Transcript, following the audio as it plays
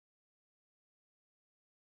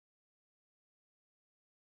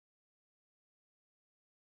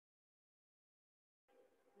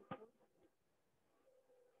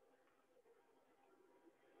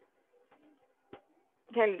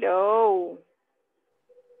Hello.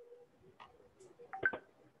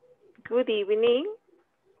 Good evening.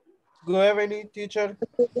 Good evening, teacher.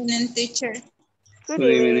 Good evening, teacher. Good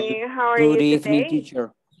Good evening. evening. How are Good you evening, today?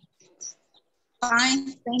 teacher.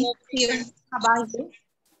 Fine, thank you. How about you?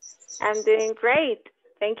 I'm doing great.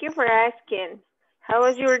 Thank you for asking. How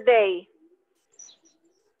was your day?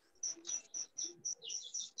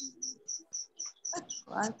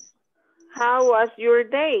 What? How was your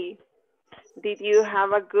day? Did you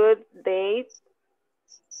have a good day?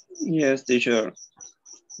 Yes, teacher.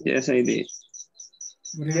 Yes, I did.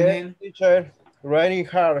 Good Yes, evening. teacher. Raining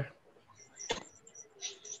hard.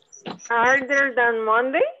 Harder than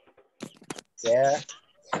Monday? Yeah.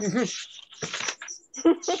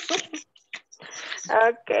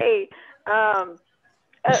 Okay.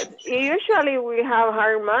 Usually we have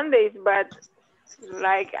hard Mondays, but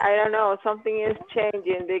like, I don't know, something is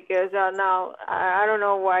changing because now, I don't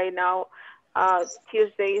know why now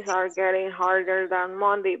Tuesdays are getting harder than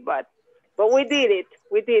Monday, but we did it.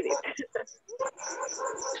 We did it.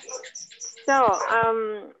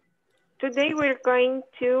 So, today we're going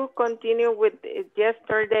to continue with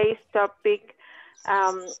yesterday's topic.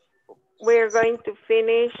 We're going to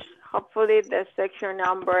finish, hopefully, the section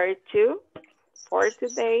number 2 for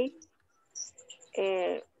today.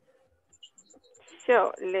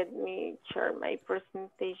 So let me share my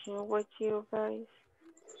presentation with you guys.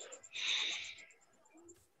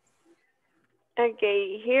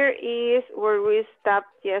 Okay, here is where we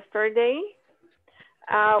stopped yesterday.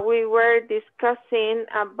 We were discussing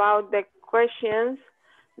about the questions,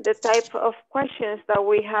 the type of questions that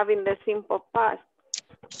we have in the simple past.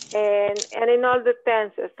 And in all the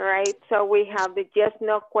tenses, right? So we have the yes,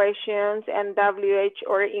 no questions and WH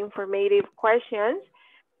or informative questions.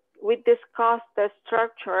 We discussed the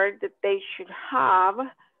structure that they should have.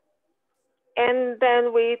 And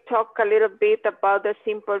then we talk a little bit about the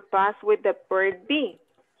simple past with the verb be.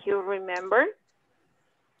 You remember?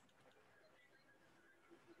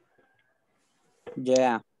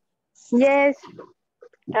 Yeah. Yes.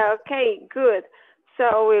 Okay, good.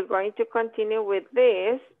 So we're going to continue with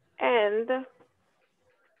this. And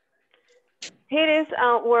here is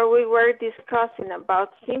where we were discussing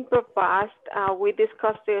about simple past. We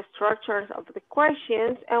discussed the structures of the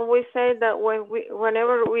questions, and we said that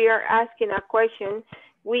whenever we are asking a question,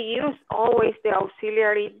 we use always the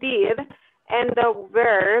auxiliary did, and the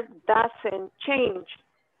verb doesn't change.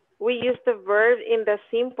 We use the verb in the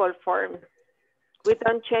simple form. We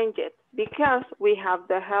don't change it because we have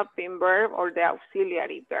the helping verb or the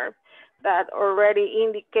auxiliary verb that already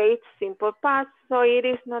indicates simple past, so it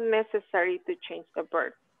is not necessary to change the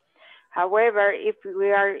verb. However, if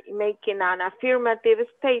we are making an affirmative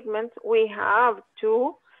statement, we have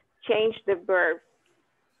to change the verb,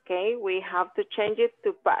 okay? We have to change it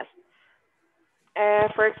to past.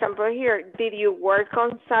 For example, here, did you work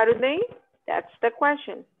on Saturday? That's the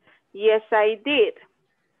question. Yes, I did.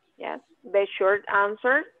 Yes, the short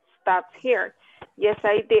answer stops here. Yes,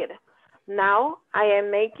 I did. Now I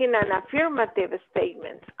am making an affirmative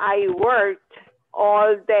statement. I worked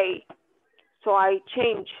all day. So I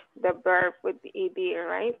change the verb with the ed,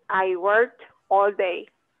 right? I worked all day.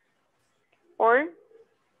 Or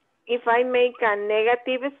if I make a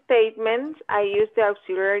negative statement, I use the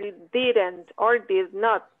auxiliary didn't or did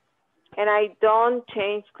not. And I don't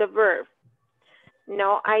change the verb.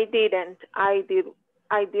 No, I didn't. I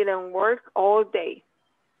didn't work all day.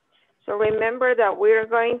 So remember that we're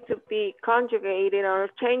going to be conjugating or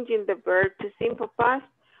changing the verb to simple past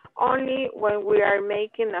only when we are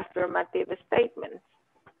making affirmative statements.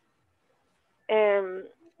 And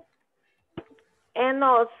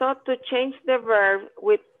also to change the verb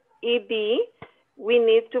with ed, we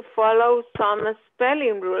need to follow some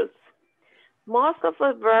spelling rules. Most of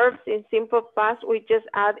the verbs in simple past, we just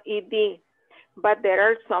add ed. But there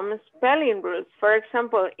are some spelling rules. For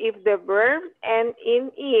example, if the verb ends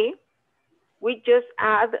in E, we just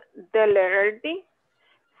add the letter D.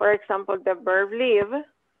 For example, the verb live,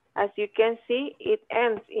 as you can see, it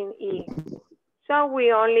ends in E. So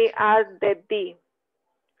we only add the D.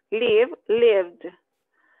 Live, lived.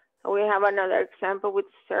 We have another example with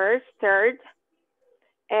sir, stirred.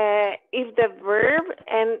 If the verb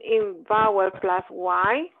ends in vowel plus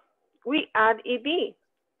Y, we add ed.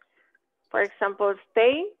 For example,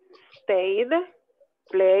 stay, stayed,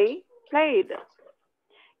 play, played.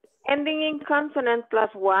 Ending in consonant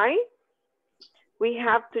plus Y, we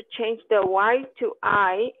have to change the Y to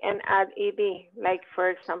I and add ed. Like, for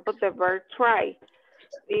example, the verb try.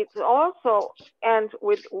 It also ends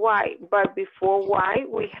with Y, but before Y,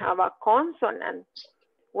 we have a consonant.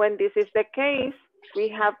 When this is the case, we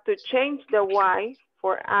have to change the Y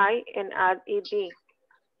for I and add ed.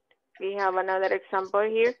 We have another example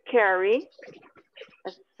here, carry,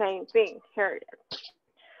 the same thing, carry.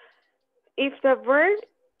 If the verb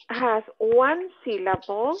has one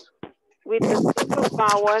syllable with a single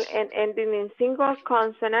vowel and ending in single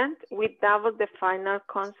consonant, we double the final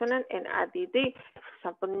consonant and add ed. For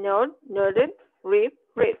example, note, noted, read,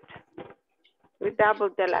 ripped. We double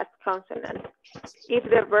the last consonant. If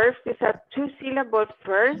the verb is a two-syllable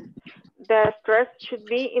verb, the stress should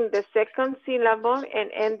be in the second syllable and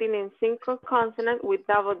ending in single consonant. We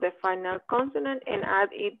double the final consonant and add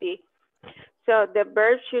ed. So the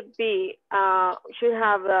verb should be should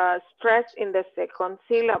have a stress in the second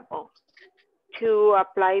syllable to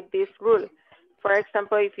apply this rule. For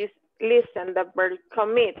example, if you listen, the verb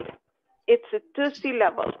commit, it's a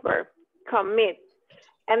two-syllable verb, commit,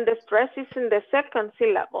 and the stress is in the second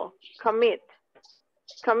syllable, commit,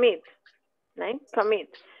 commit, right? Commit,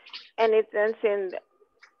 and it ends in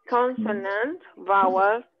consonant,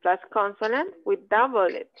 vowel plus consonant. We double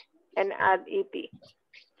it and add ed.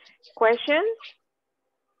 Questions?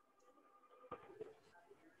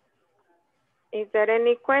 Is there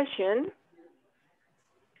any question?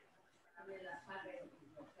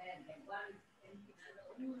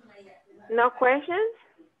 No questions?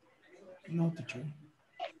 No, teacher.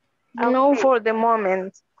 Okay. No, for the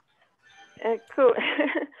moment. Cool.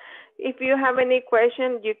 If you have any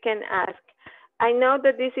question, you can ask. I know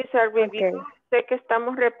that this is a review. Okay. Sé que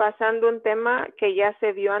estamos repasando un tema que ya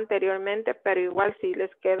se vio anteriormente, pero igual si les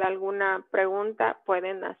queda alguna pregunta,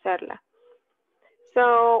 pueden hacerla.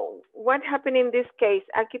 So, what happened in this case?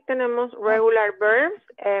 Aquí tenemos regular verbs.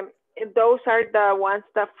 Those are the ones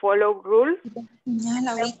that follow rules. Ya,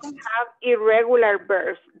 And we Laurita. have irregular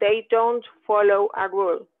verbs. They don't follow a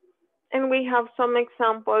rule. And we have some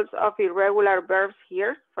examples of irregular verbs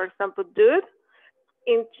here. For example, did,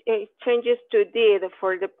 it changes to did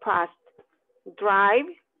for the past. Drive,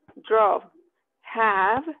 drove.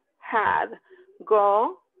 Have, had.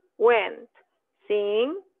 Go, went.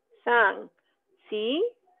 Sing, sang. See,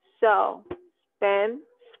 saw. Spend,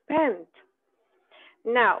 spent.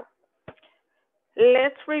 Now,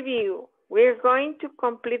 let's review. We're going to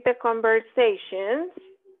complete the conversations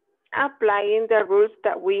applying the rules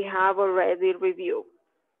that we have already reviewed.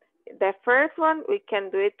 The first one, we can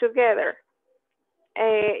do it together.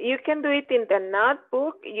 You can do it in the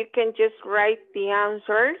notebook. You can just write the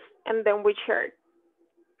answers and then we share.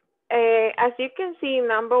 As you can see,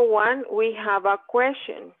 number one, we have a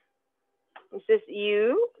question. It says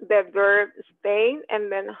you, the verb stay, and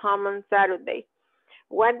then home on Saturday.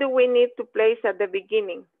 What do we need to place at the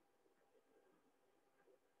beginning?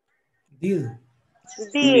 Did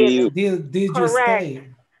Did. you Correct. stay?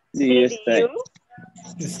 Did you Stay.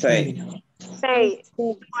 stay?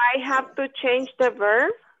 Do I have to change the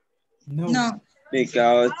verb? No. No.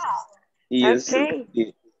 Because yes,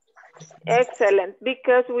 Okay. Excellent.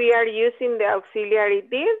 Because we are using the auxiliary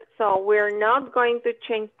did, so we're not going to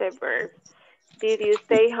change the verb. Did you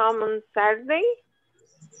stay home on Saturday?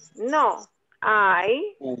 No.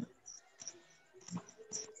 I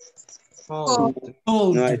Call.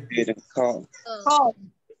 Told. no, I didn't call. Call.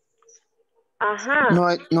 uh-huh.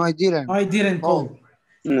 No, I didn't. I didn't call.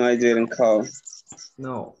 No, I didn't call.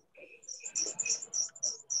 No.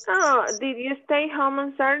 Oh, did you stay home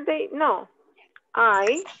on Saturday? No.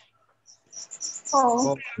 I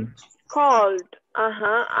Call. called.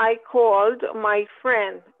 I called my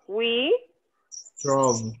friend. We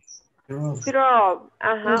Drove. Drove. drove. We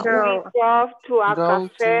drove to a Drove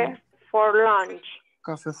cafe to- for lunch.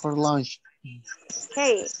 Cafe for lunch.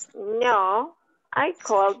 Okay. No, I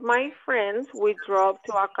called my friends. We drove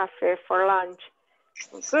to a cafe for lunch.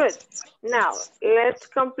 Good. Now, let's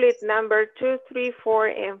complete number 2, 3, 4,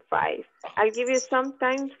 and 5. I'll give you some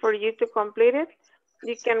time for you to complete it.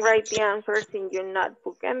 You can write the answers in your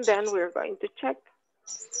notebook, and then we're going to check.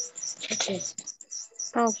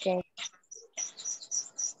 Okay.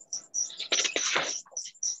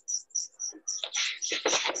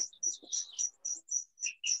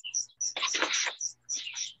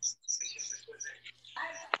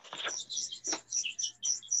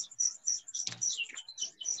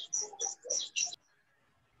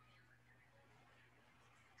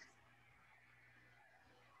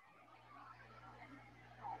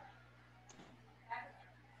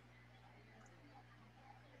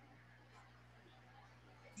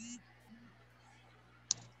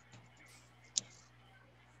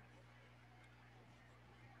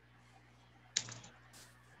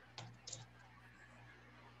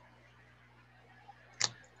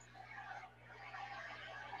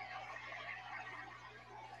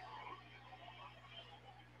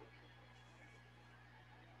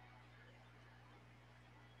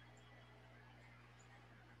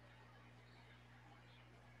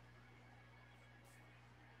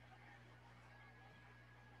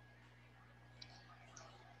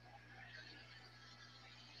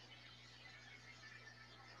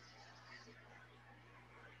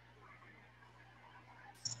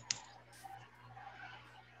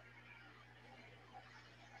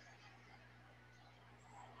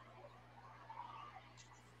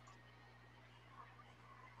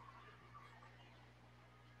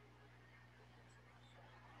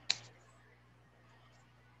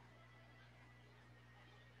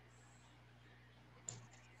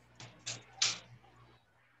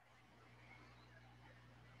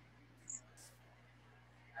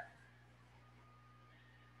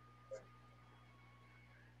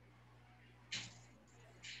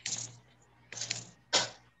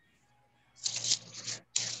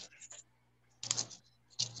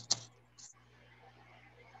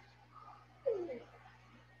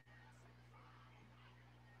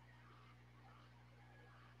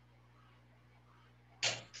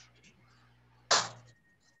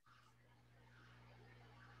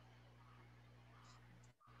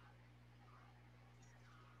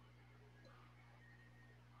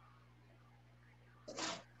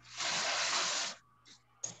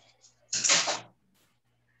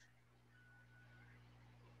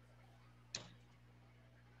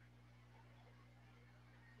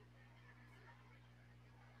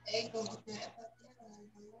 Yo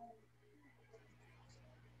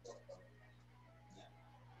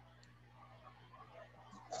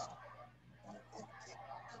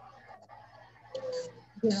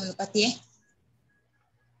no lo pateé.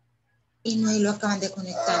 Y no lo acaban de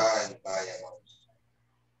conectar.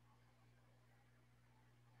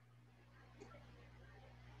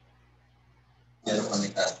 Ya lo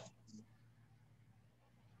conectaron.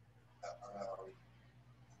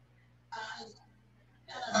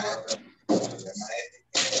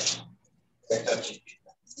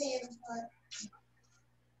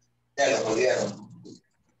 Ya lo pudieron.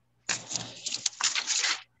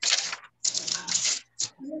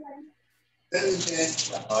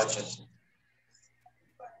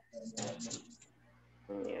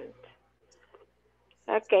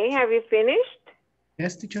 Okay, have you finished?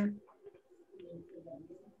 Yes, teacher.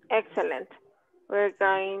 Excellent. We're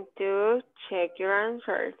going to check your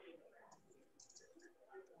answers.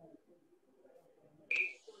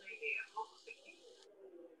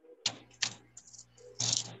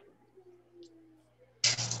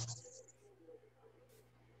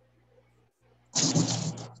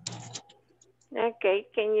 Okay,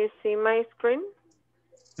 can you see my screen?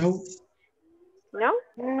 No. No?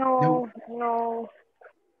 No, no.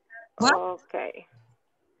 What? Okay.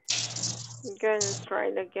 I'm gonna try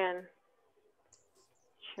it again.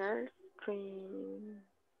 Share screen.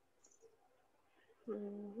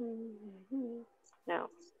 No,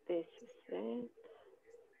 this is it.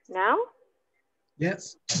 Now?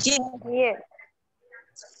 Yes. Yeah. Yes.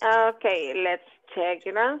 Okay, let's check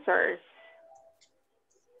your answers.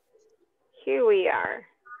 Here we are.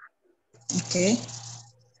 Okay.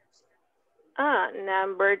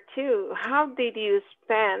 Number 2. How did you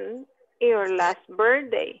spend your last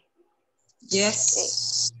birthday?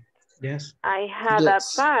 Yes. Yes. I had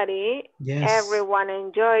Yes. a party. Yes. Everyone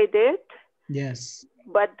enjoyed it, Yes.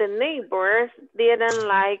 but the neighbors didn't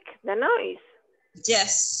like the noise.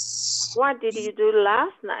 Yes. What did you do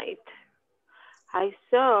last night? I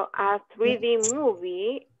saw a 3D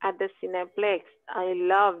movie at the Cineplex. I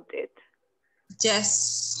loved it.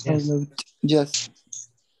 Yes. Yes. Yes.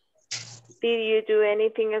 Did you do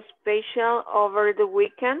anything special over the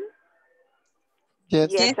weekend? Yes.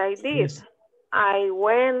 Yes, I did. Yes. I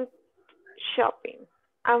went shopping.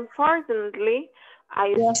 Unfortunately,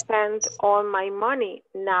 I Yes. spent all my money.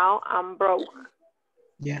 Now I'm broke.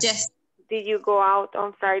 Yes. Yes. Did you go out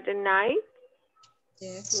on Friday night?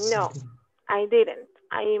 Yes. No, I didn't.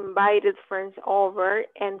 I invited friends over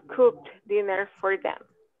and cooked dinner for them.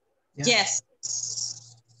 Yeah. Yes.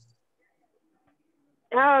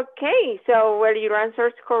 Okay, so were your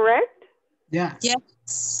answers correct? Yeah.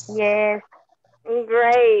 Yes. Yes.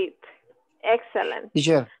 Great. Excellent.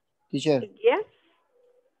 Teacher. Yes?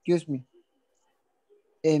 Excuse me.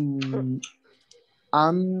 I'm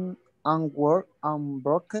broke.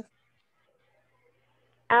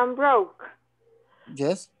 I'm broke.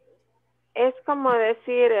 Yes. Es como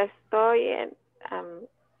decir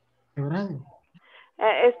Quebrado.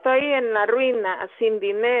 estoy en la ruina, sin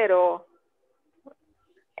dinero,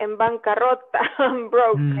 en bancarrota. I'm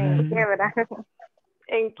broke. En quiebra.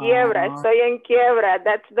 En quiebra, Ah. estoy en quiebra.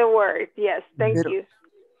 That's the word. Yes, thank Pero- you.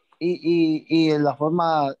 Y la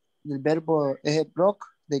forma del verbo es broke,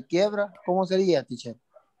 de quiebra. ¿Cómo sería, teacher?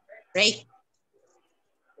 Break.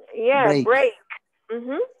 Yeah, break. Break.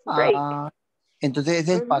 Ah, entonces es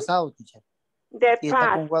el pasado, teacher. The Y está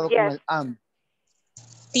past, conjugado con yes. el am.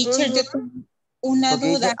 Teacher, yo tengo una Porque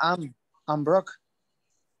duda. dice I'm broke.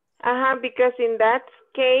 Ajá, because in that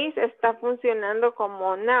case está funcionando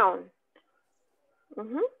como noun.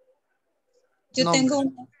 Yo Nombre. tengo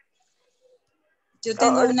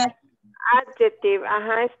una. Adjective,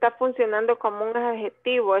 ajá, está funcionando como un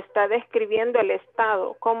adjetivo, está describiendo el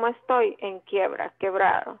estado. ¿Cómo estoy? En quiebra,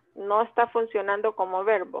 quebrado. No está funcionando como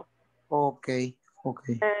verbo. Ok.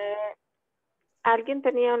 Alguien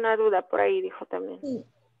tenía una duda por ahí, dijo también.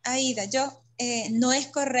 Aida, no es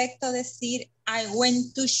correcto decir I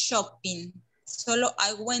went to shopping. Solo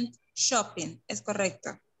I went shopping. ¿Es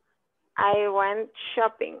correcto? I went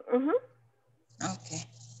shopping. Ok.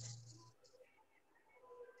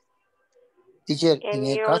 Teacher, en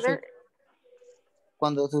Any el caso, other?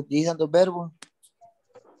 cuando se utilizan dos verbos,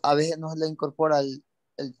 a veces no se le incorpora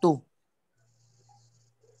el tú.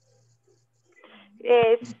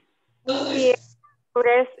 Si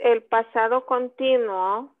es el pasado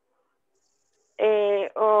continuo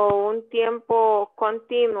o un tiempo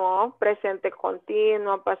continuo, presente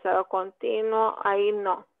continuo, pasado continuo, ahí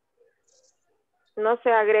no. No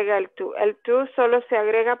se agrega el tú. El tú solo se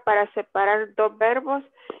agrega para separar dos verbos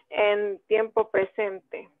en tiempo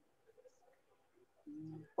presente.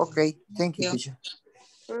 Ok, thank you, teacher.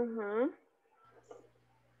 Ujú.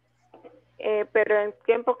 Pero en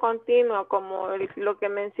tiempo continuo, como lo que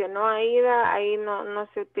mencionó Aida, ahí no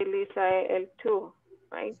se utiliza el to,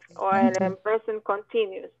 right? O el en present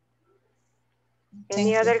continuous.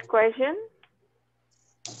 Any Thank you. other question?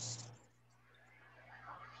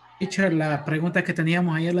 Teacher, la pregunta que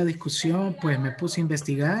teníamos ayer en la discusión, pues me puse a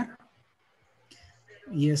investigar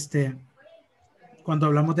y cuando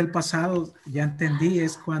hablamos del pasado, ya entendí,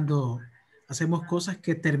 es cuando hacemos cosas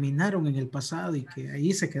que terminaron en el pasado y que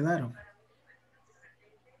ahí se quedaron.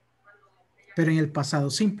 Pero en el pasado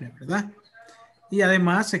simple, ¿verdad? Y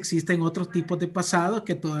además existen otros tipos de pasado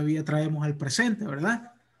que todavía traemos al presente,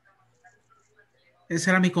 ¿verdad?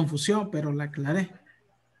 Esa era mi confusión, pero la aclaré.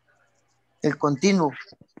 El continuo.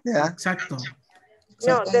 ¿Ya? Exacto.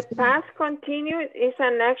 No, the Exacto. past continuous is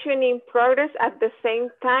an action in progress at the same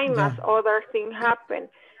time Ya. as other things happen.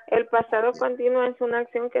 El pasado continuo es una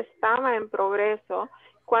acción que estaba en progreso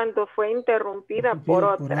cuando fue interrumpida por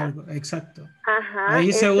otra. algo, exacto. Ajá,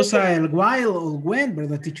 Ahí se ese es usa el while o when,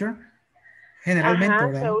 ¿verdad, teacher? Generalmente, ajá,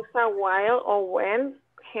 se ¿verdad? usa while o when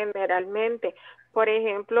generalmente. Por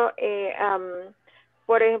ejemplo,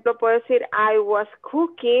 puedo decir I was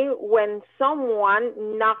cooking when someone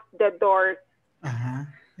knocked the door. Ajá.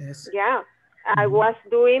 Es. Yeah, I was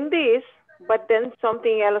doing this, but then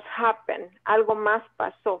something else happened. Algo más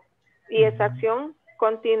pasó. Y esa acción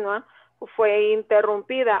continua fue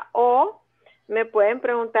interrumpida. O me pueden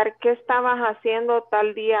preguntar qué estabas haciendo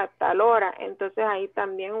tal día, tal hora. Entonces ahí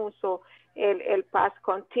también uso el past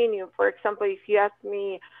continue. For example, if you ask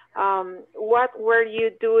me, what were you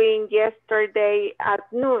doing yesterday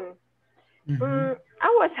at noon? I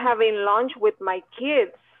was having lunch with my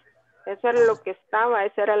kids. Eso era lo que estaba,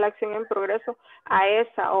 esa era la acción en progreso a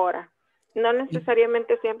esa hora. No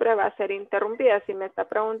necesariamente siempre va a ser interrumpida. Si me está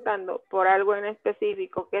preguntando por algo en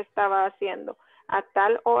específico, ¿qué estaba haciendo a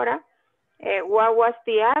tal hora? What was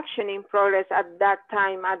the action in progress at that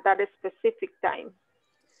time, at that specific time?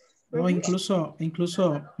 No, incluso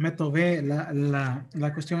me tomé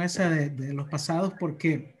la cuestión esa de los pasados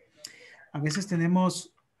porque a veces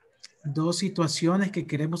tenemos dos situaciones que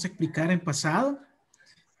queremos explicar en pasado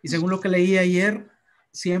y según lo que leí ayer,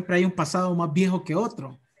 siempre hay un pasado más viejo que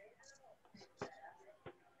otro.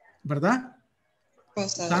 ¿Verdad?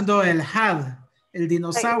 Usando el had, el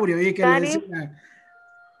dinosaurio, y que le decía.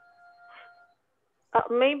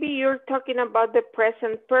 Maybe you're talking about the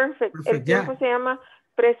present perfect. El tiempo se llama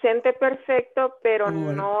presente perfecto, pero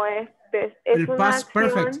no es el una past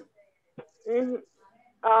acción. perfect.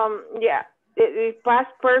 Yeah, the past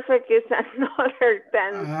perfect is another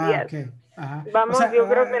tense. Yes. Okay. Vamos, o sea, yo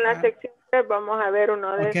creo que en la sección 3 vamos a ver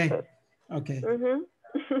uno de estos. Okay.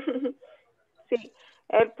 Sí,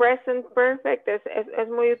 el present perfect es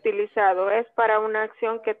muy utilizado. Es para una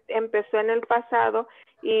acción que empezó en el pasado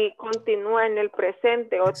y continúa en el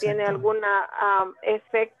presente o tiene algún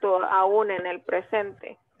efecto aún en el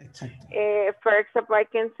presente. Exacto. For example, I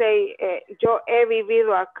can say, yo he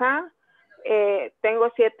vivido acá, tengo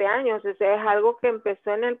 7 años. O sea, es algo que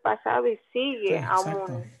empezó en el pasado y sigue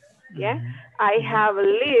aún. Yeah? I have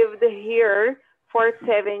lived here for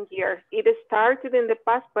 7 years. It started in the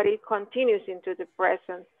past, but it continues into the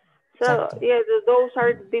present. So, yeah, those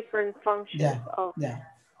are different functions of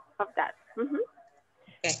that.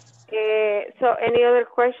 So, any other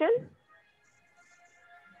question?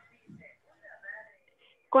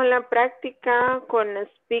 Con la práctica, con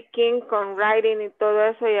speaking, con writing y todo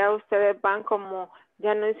eso, ya ustedes van como,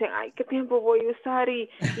 ya no dicen, ay, ¿qué tiempo voy a usar? Y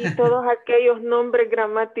todos aquellos nombres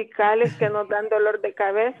gramaticales que nos dan dolor de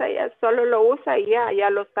cabeza, ya solo lo usa y ya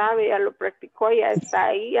lo sabe, ya lo practicó, ya está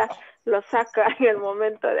ahí, ya lo saca en el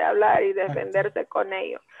momento de hablar y defenderse con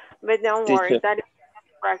ello. But don't worry, that is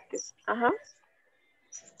practice.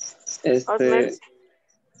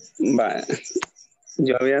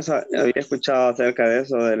 Yo había escuchado acerca de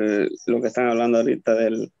eso, de lo que están hablando ahorita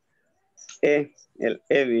del el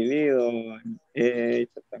he vivido, he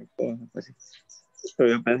hecho tal cosa, pues sí. Pero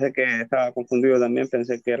yo pensé que estaba confundido también,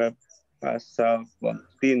 pensé que era pasado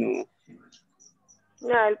continuo.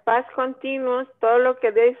 No, el past continuous, todo lo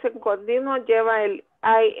que dice continuo lleva el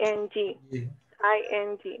ing. ing.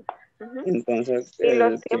 Entonces, y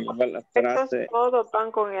los que tiempos lleva la frase, todos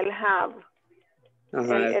van con el have.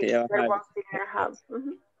 el que lleva verbo auxiliar have.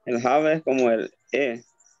 El have es como el el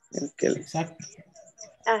que Exacto.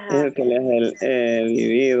 es el que le es el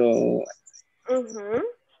vivido.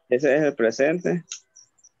 Ese es el presente.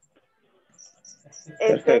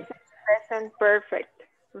 Ese es el present perfect.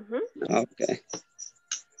 Okay.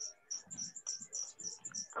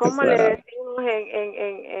 ¿Cómo le decimos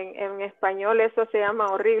en español? Eso se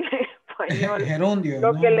llama horrible. español. Gerundio,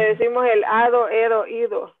 Lo no. que le decimos el ado, edo,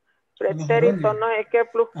 ido. Pretérito, no sé qué,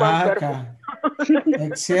 pluscuamperfecto.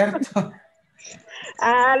 Es cierto.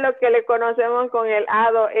 Lo que le conocemos con el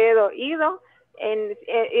ado, edo, ido. And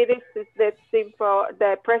it is the simple,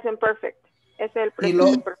 the present perfect. Es el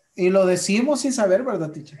presente perfecto. Y lo decimos sin saber,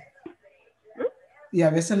 ¿verdad, teacher? Y a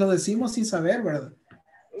veces lo decimos sin saber, ¿verdad?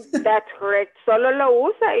 That's correct. Solo lo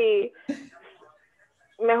usa y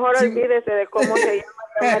mejor Sí. olvídese de cómo se llama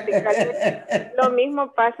gramaticalmente. Lo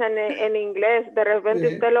mismo pasa en inglés. De repente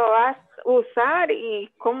Sí. usted lo va a usar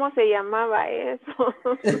y cómo se llamaba eso.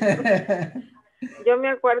 Yo me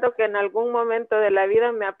acuerdo que en algún momento de la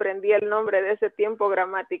vida me aprendí el nombre de ese tiempo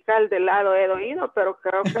gramatical del lado he oído, pero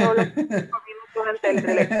creo que solo 5 minutos antes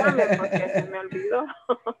del examen porque se me olvidó.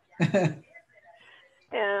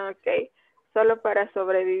 Ok, solo para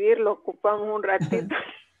sobrevivir lo ocupamos un ratito.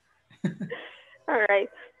 All right.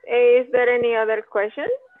 Is there any other question?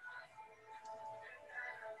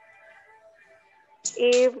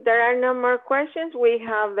 If there are no more questions, we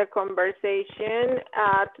have the conversation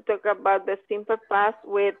to talk about the simple past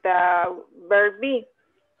with verb be.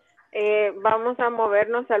 Vamos a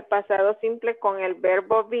movernos al pasado simple con el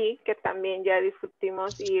verbo be, que también ya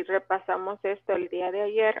discutimos y repasamos esto el día de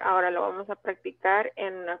ayer. Ahora lo vamos a practicar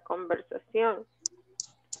en una conversación.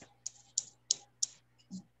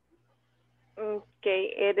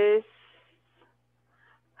 Okay, it is,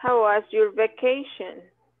 how was your vacation?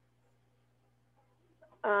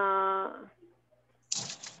 I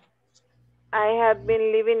have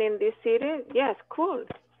been living in this city. Yes, cool.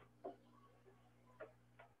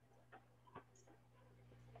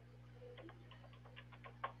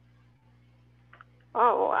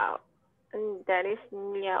 Oh, wow. And that is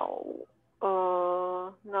no.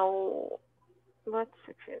 No. What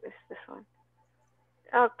section is this one?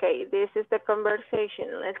 Okay, this is the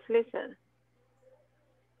conversation. Let's listen.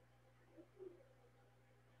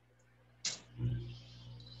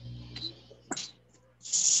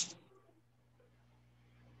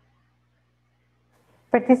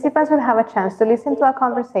 Participants will have a chance to listen to a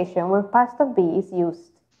conversation where past of be is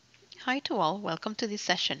used. Hi to all, welcome to this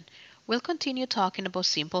session. We'll continue talking about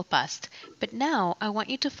simple past, but now I want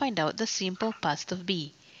you to find out the simple past of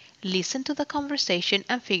be. Listen to the conversation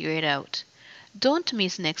and figure it out. Don't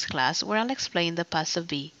miss next class where I'll explain the past of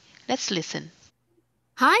be. Let's listen.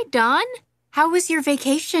 Hi, Don. How was your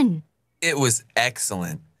vacation? It was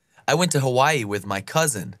excellent. I went to Hawaii with my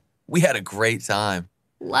cousin. We had a great time.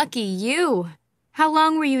 Lucky you. How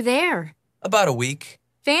long were you there? About a week.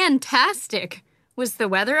 Fantastic. Was the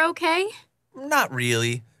weather okay? Not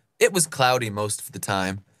really. It was cloudy most of the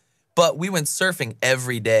time. But we went surfing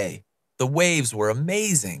every day. The waves were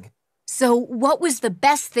amazing. So what was the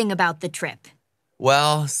best thing about the trip?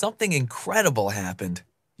 Well, something incredible happened.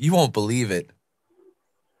 You won't believe it.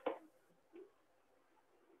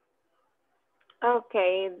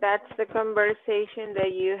 Okay, that's the conversation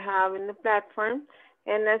that you have in the platform.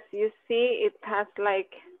 And as you see, it has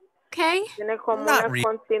like, okay, tiene como una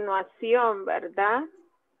continuación, ¿verdad?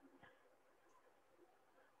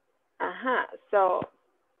 Ajá, so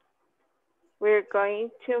we're going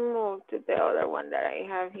to move to the other one that I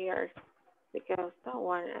have here because that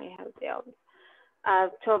one I have the other.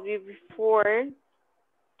 I've told you before.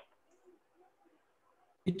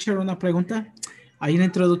 Teacher, una pregunta. Hay una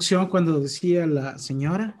introducción cuando decía la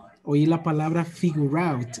señora, oí la palabra figure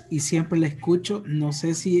out y siempre la escucho. No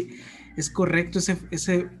sé si es correcto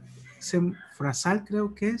ese frasal,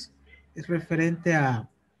 creo que es referente a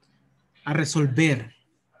resolver.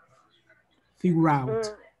 Figure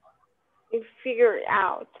out. Figure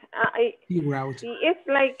out. Figure out. It's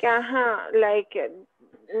like,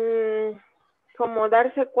 como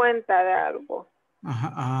darse cuenta de algo.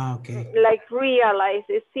 Okay. Like realize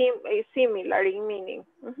is similar in meaning.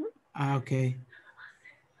 Okay.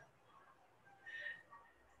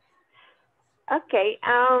 Okay.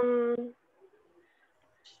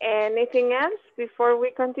 Anything else before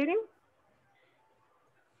we continue?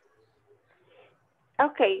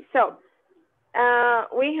 Okay, so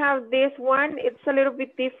we have this one. It's a little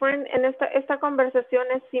bit different. En esta conversación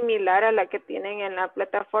es similar a la que tienen en la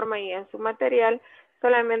plataforma y en su material.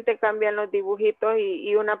 Solamente cambian los dibujitos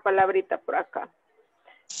y una palabrita por acá.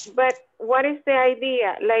 But what is the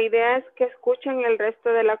idea? La idea es que escuchen el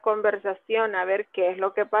resto de la conversación a ver qué es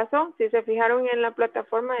lo que pasó. Si se fijaron en la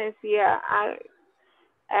plataforma decía,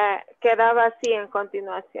 quedaba así en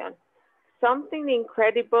continuación. Something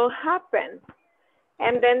incredible happened.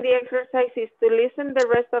 And then the exercise is to listen the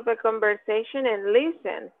rest of the conversation and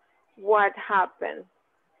listen what happened.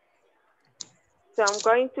 So I'm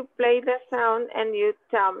going to play the sound and you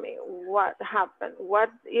tell me what happened. What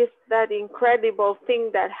is that incredible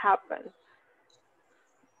thing that happened?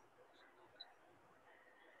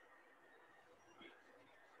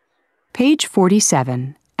 Page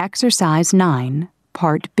 47, Exercise 9,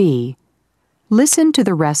 Part B. Listen to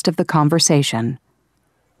the rest of the conversation.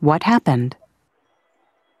 What happened?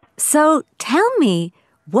 So tell me,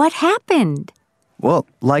 what happened? Well,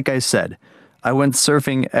 like I said, I went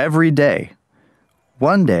surfing every day.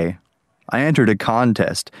 One day, I entered a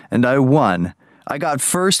contest and I won. I got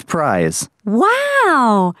first prize.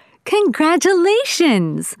 Wow!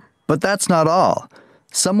 Congratulations! But that's not all.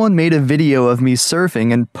 Someone made a video of me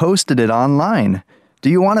surfing and posted it online. Do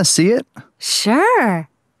you want to see it? Sure.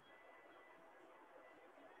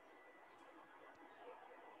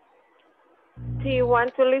 Do you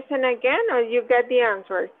want to listen again or you get the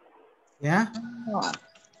answers? Yeah.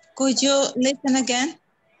 Could you listen again?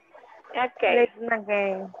 Okay. Listen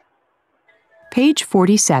again. Page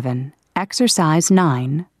 47, Exercise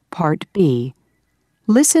 9, Part B.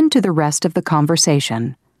 Listen to the rest of the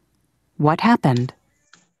conversation. What happened?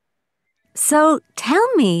 So tell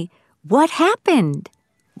me, what happened?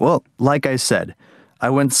 Well, like I said, I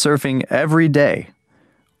went surfing every day.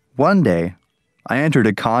 One day, I entered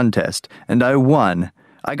a contest and I won.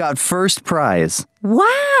 I got first prize.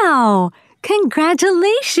 Wow!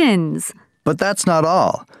 Congratulations! But that's not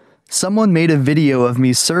all. Someone made a video of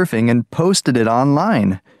me surfing and posted it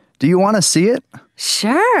online. Do you want to see it?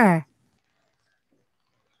 Sure.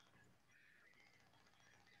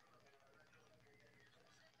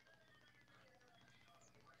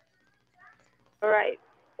 All right.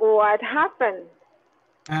 What happened?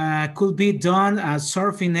 Could be done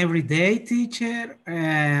surfing every day, teacher,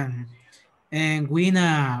 and win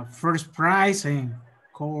a first prize and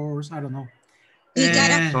course, I don't know.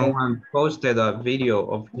 Someone posted a video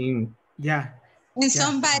of him Yeah. And Yeah.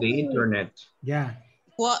 somebody, on the internet. Yeah.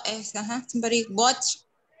 somebody watched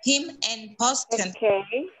him and posted.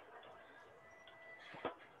 Okay.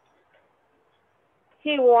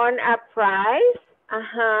 He won a prize.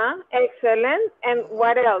 Excellent. And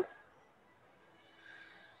what else?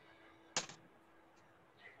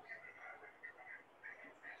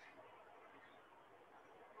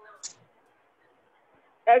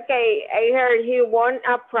 Okay, I heard he won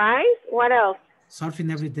a prize. What else? Surfing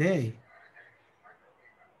every day.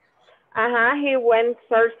 He went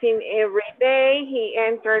surfing every day. He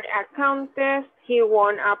entered a contest. He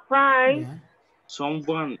won a prize. Yeah.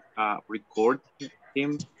 Someone recorded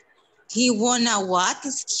him. He won a what?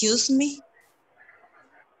 Excuse me.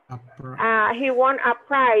 He won a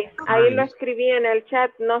prize. Ahí lo escribí en el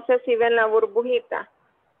chat. No sé si ven la burbujita.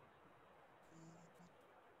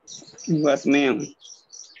 What ma'am?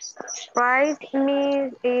 Prize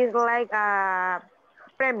means is like a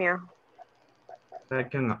premio.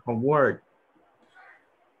 Like an award.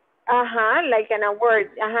 Like an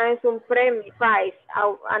award. Es un premio, prize,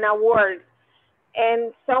 an award.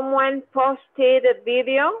 And someone posted a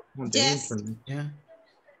video. On the internet. Yeah.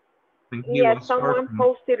 Yes, someone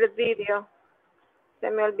posted a video. Se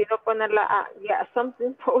me olvidó ponerla. Yeah,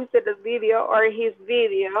 something posted a video or his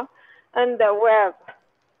video on the web.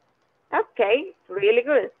 Okay, really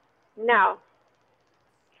good. Now,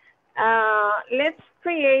 let's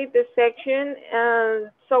create the section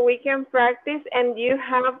so we can practice, and you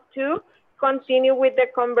have to continue with the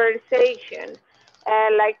conversation.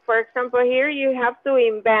 Like, for example, here you have to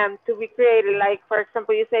invent, to be creative. Like, for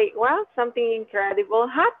example, you say, well, something incredible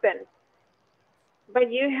happened.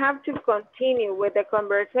 But you have to continue with the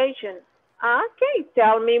conversation. Okay,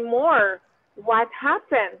 tell me more. What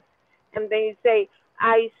happened? And then you say,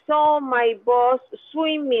 I saw my boss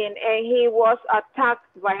swimming and he was attacked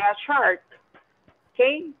by a shark.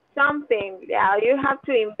 Okay, something. Yeah, you have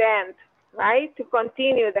to invent, right? To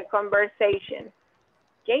continue the conversation.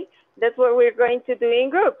 Okay, that's what we're going to do in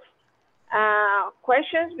groups.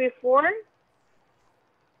 Questions before?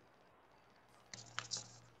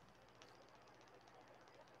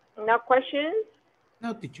 No questions?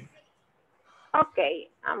 No, teacher. Okay,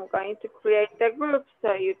 I'm going to create the group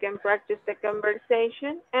so you can practice the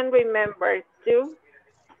conversation and remember to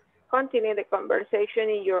continue the conversation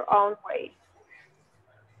in your own way.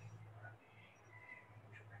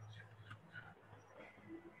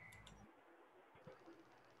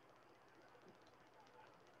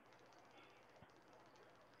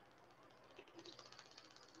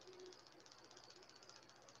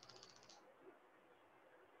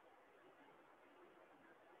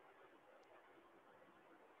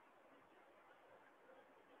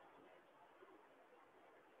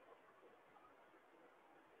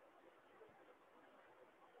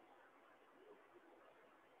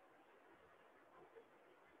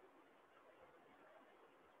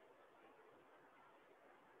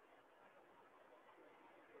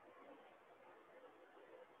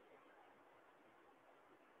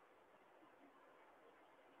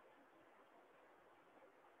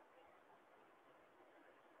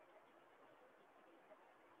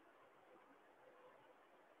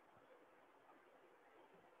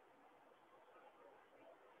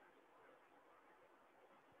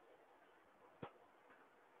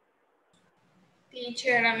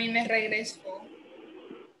 Teacher, a mí me regresó.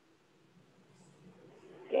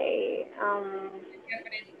 Okay.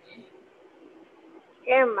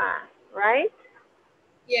 Emma, right?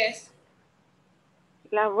 Yes.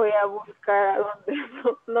 La voy a buscar a donde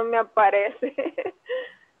no me aparece.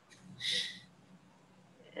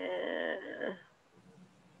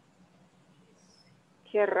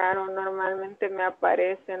 Qué raro, normalmente me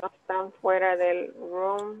aparece, no están fuera del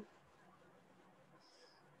room.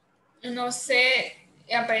 No sé,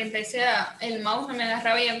 empecé el mouse no me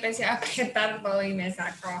agarraba y empecé a apretar todo y me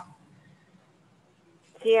sacó.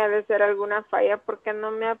 Sí, ha de ser alguna falla porque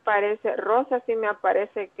no me aparece. Rosa sí me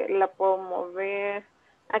aparece que la puedo mover.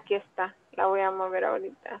 Aquí está, la voy a mover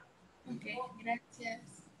ahorita. Ok,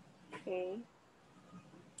 gracias. Sí.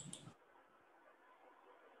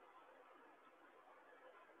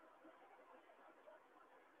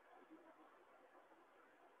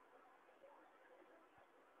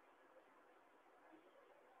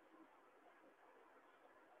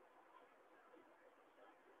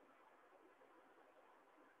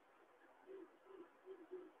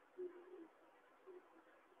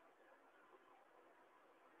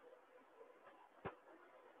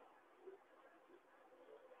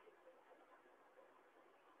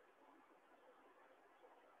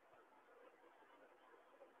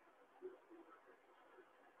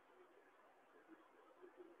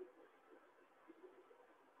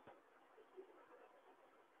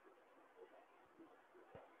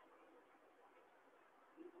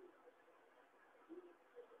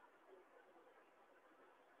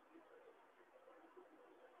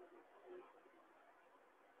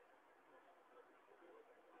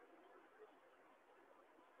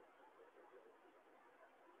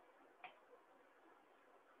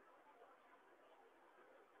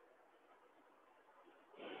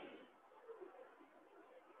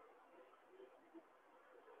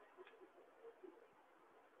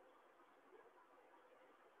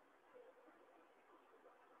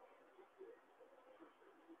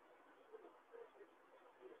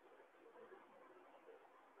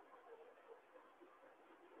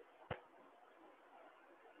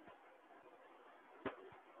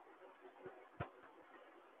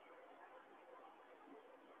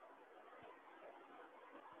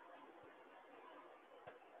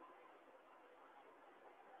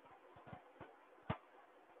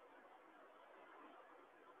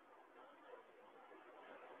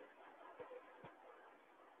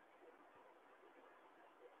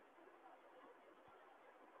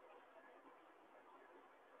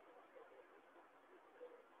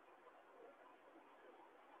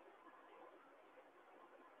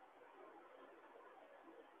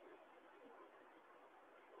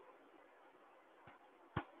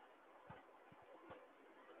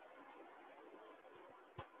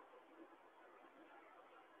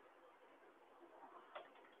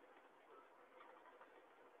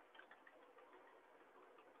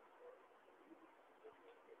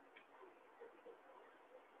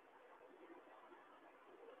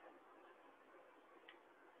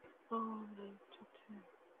 Oh,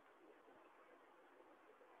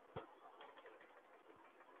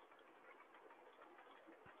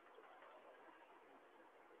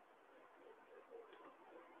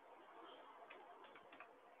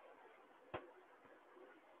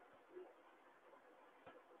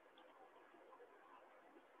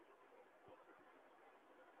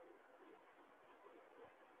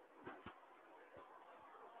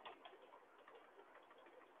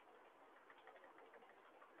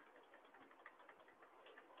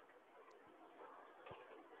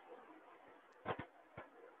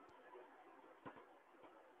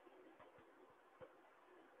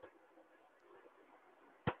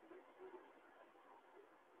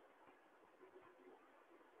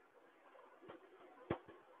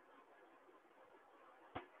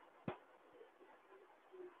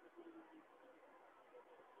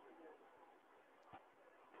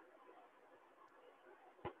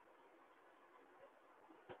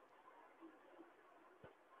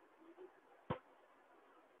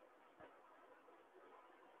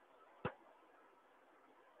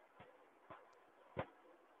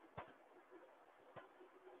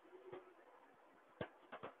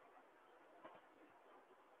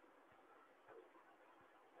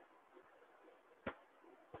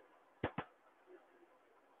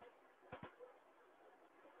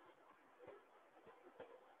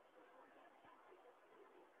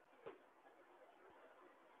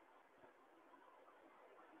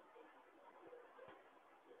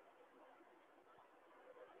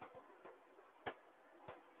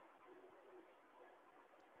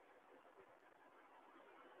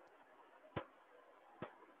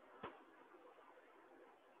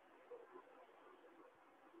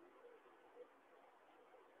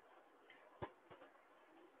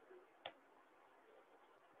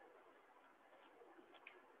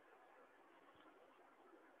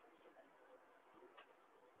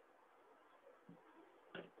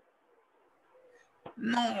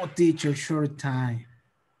 No, teacher, short time.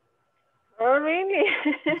 Oh, really?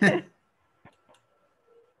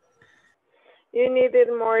 You needed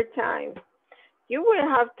more time. You will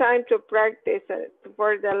have time to practice it.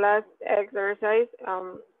 For the last exercise.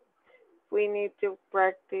 We need to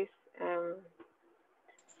practice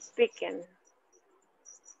speaking.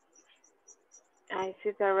 I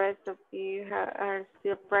see the rest of you are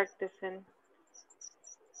still practicing.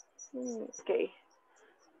 Okay.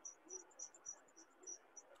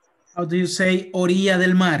 How do you say orilla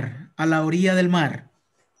del mar? A la orilla del mar.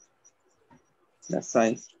 The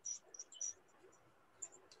side.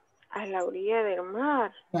 A la orilla del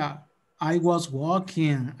mar. Yeah, I was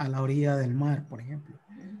walking a la orilla del mar, por ejemplo.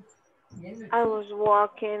 I was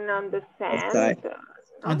walking on the sand.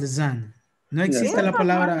 On the sand. No existe la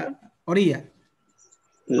palabra orilla.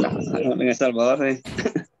 En El Salvador,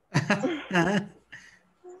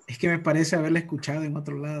 Es que me parece haberla escuchado en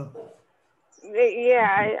otro lado.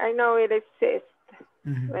 Yeah, I know it exists.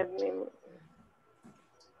 Let me...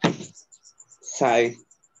 Side.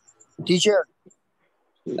 Teacher.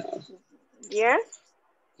 Yes.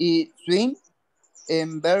 ¿Y swim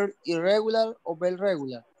en verb irregular o verb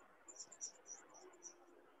regular?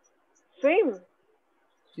 Swim.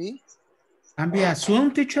 ¿Sí? ¿Cambia a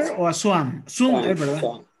swim, teacher, o a swam? Swim, es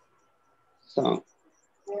verdad.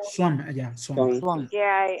 Swam, allá, swam.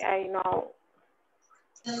 Yeah, I know.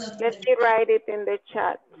 Let me write it in the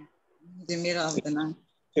chat.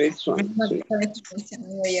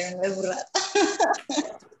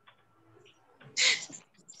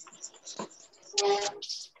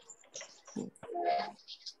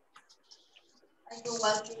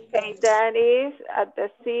 Okay, that is at the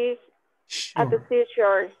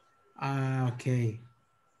seashore. Ah, okay.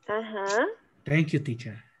 Uh-huh. Thank you,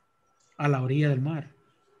 teacher. A la orilla del mar.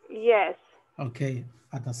 Yes. Okay,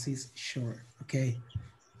 at the seashore. Okay.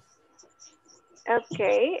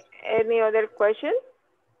 Okay. Any other question?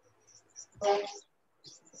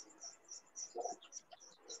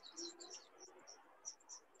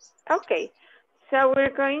 Okay. So we're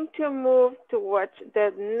going to move to watch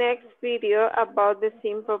the next video about the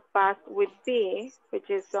simple past with be, which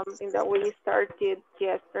is something that we started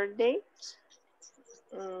yesterday.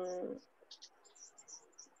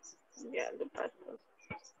 Yeah, the past.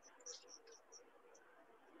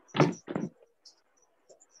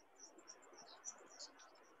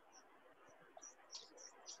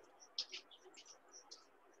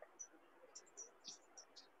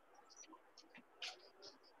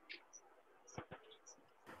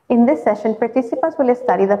 In this session, participants will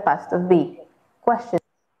study the past of be. Questions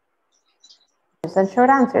and short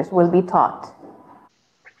answers will be taught.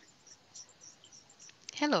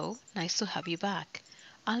 Hello, nice to have you back.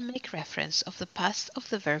 I'll make reference of the past of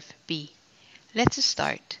the verb be. Let's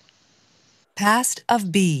start. Past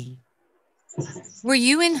of be. Were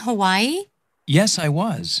you in Hawaii? Yes, I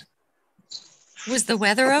was. Was the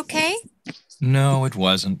weather okay? No, it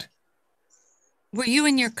wasn't. Were you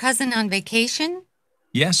and your cousin on vacation?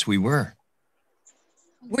 Yes, we were.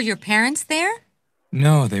 Were your parents there?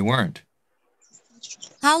 No, they weren't.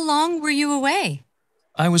 How long were you away?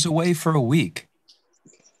 I was away for a week.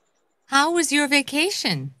 How was your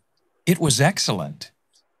vacation? It was excellent.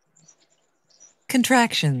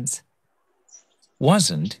 Contractions.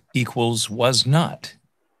 Wasn't equals was not.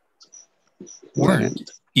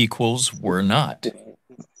 Weren't equals were not.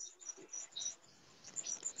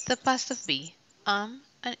 The past of be, and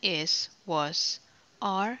is, was,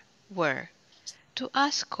 are, were. To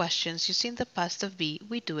ask questions using the past of be,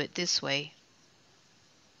 we do it this way.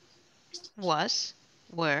 Was,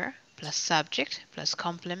 were, plus subject, plus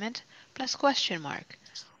complement, plus question mark.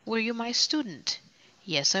 Were you my student?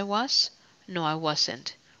 Yes, I was. No, I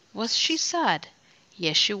wasn't. Was she sad?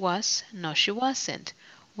 Yes, she was. No, she wasn't.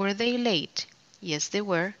 Were they late? Yes, they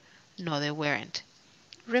were. No, they weren't.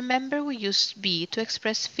 Remember, we used be to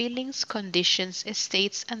express feelings, conditions,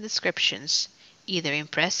 states, and descriptions, either in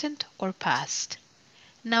present or past.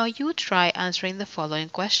 Now you try answering the following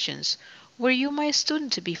questions. Were you my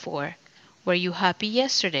student before? Were you happy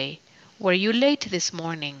yesterday? Were you late this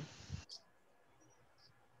morning?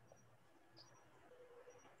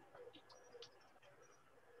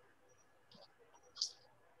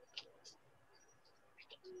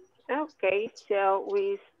 Okay, so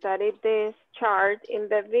we studied this chart in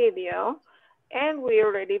the video and we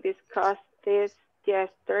already discussed this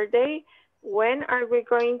yesterday. When are we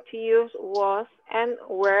going to use was and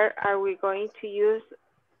where are we going to use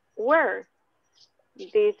were?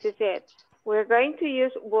 This is it. We're going to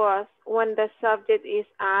use was when the subject is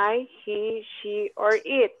I, he, she, or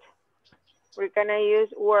it. We're gonna use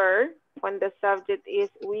were when the subject is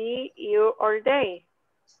we, you, or they.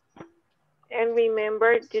 And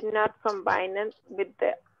remember, do not combine it with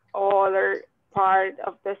the other part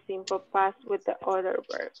of the simple past with the other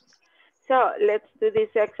verb. So let's do this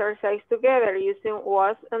exercise together using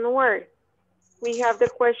was and were. We have the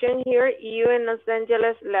question here, you in Los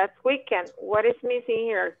Angeles last weekend. What is missing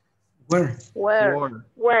here? Where?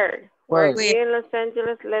 Where? Were you in Los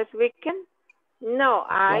Angeles last weekend? No,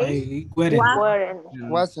 I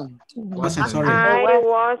wasn't. Wasn't, sorry. I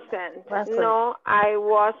wasn't. No, I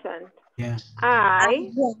wasn't. Yeah.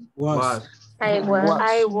 I Was.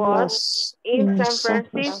 in San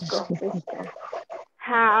Francisco.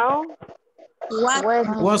 How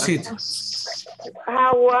was it?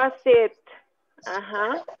 How was it?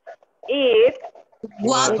 It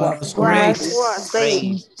was great.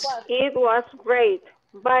 It was great,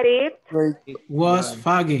 but it was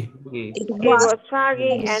foggy. It was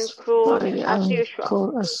foggy and cool as usual.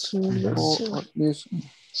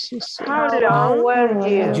 How long were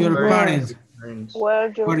your parents?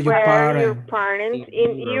 were your parents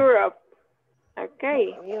in Europe?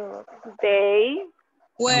 Okay. They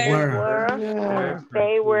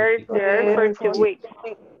were there for 2 weeks.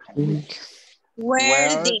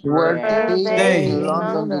 Where they in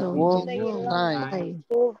London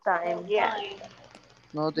full time? Yeah.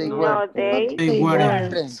 No, they weren't.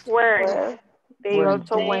 They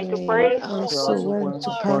also went to Paris.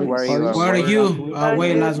 Were you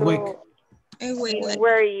away last week?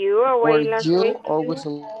 Were you away last week?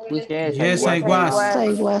 Yes, I was.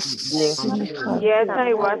 Yes,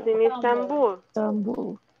 I was in Istanbul.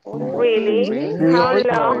 Really? How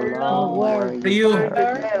long were you?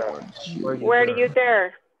 Were you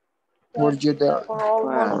there? Were you there? For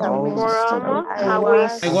almost a week. I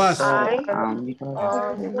was. I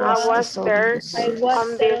was there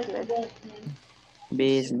on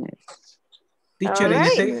business. Teacher,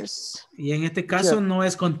 Right. y en este caso no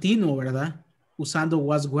es continuo, ¿verdad? Usando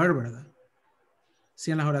was were, ¿verdad? Si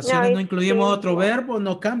en las oraciones no incluimos otro verbo,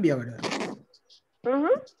 no cambia, ¿verdad?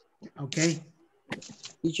 Ok.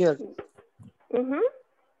 Teacher,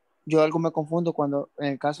 yo algo me confundo cuando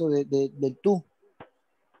en el caso del tú,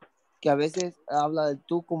 que a veces habla del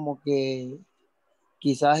tú como que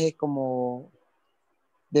quizás es como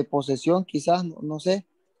de posesión, quizás, no sé,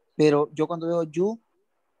 pero yo cuando veo you,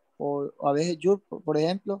 o a veces you, por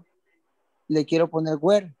ejemplo, le quiero poner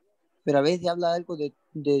were, pero a veces habla algo de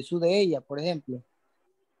su, de ella, por ejemplo,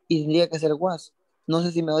 y tendría que ser was. No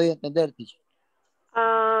sé si me doy a entender, teacher.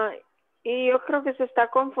 Y yo creo que se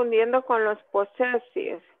está confundiendo con los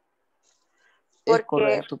possessives. Es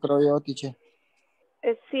correcto, creo yo, teacher.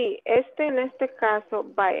 Sí, en este caso,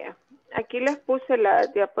 vaya, aquí les puse la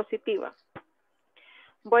diapositiva.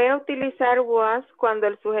 Voy a utilizar was cuando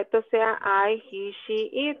el sujeto sea I, he,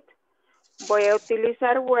 she, it. Voy a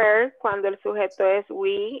utilizar were cuando el sujeto es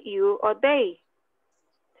we, you o they.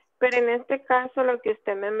 Pero en este caso lo que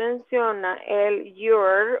usted me menciona, el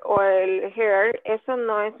your o el her, eso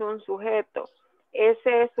no es un sujeto.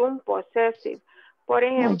 Ese es un possessive. Por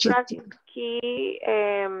ejemplo, aquí,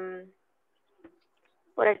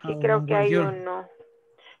 por aquí creo que hay uno.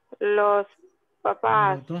 Los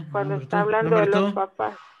papás, cuando está hablando de los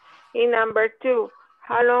papás. Y number 2,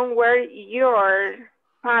 how long were your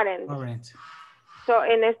parents? So,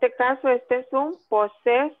 en este caso, este es un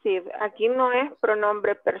possessive. Aquí no es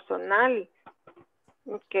pronombre personal.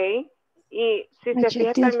 Ok. Y si se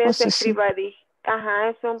fija también se escriba,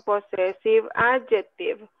 es un possessive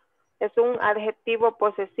adjective. Es un adjetivo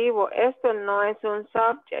posesivo. Esto no es un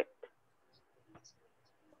subject.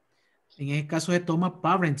 En ese caso se toma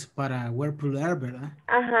parents para were plural, ¿verdad?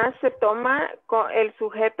 Se toma, el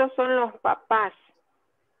sujeto son los papás.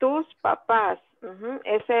 Tus papás.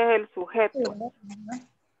 Ese es el sujeto.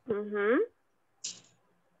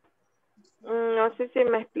 No sé si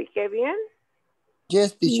me expliqué bien.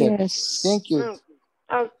 Yes, teacher. Yes. Thank you.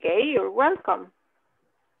 Okay, you're welcome.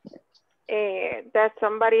 That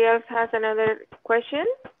somebody else has another question?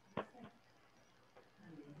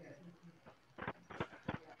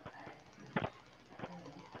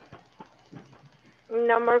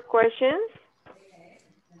 No more questions?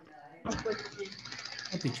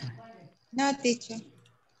 No, teacher.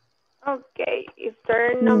 Okay, if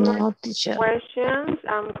there are no more questions,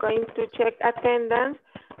 I'm going to check attendance.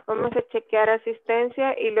 Vamos a chequear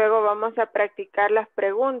asistencia y luego vamos a practicar las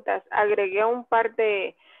preguntas. Agregué un par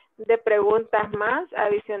de preguntas más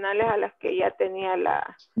adicionales a las que ya tenía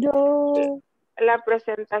la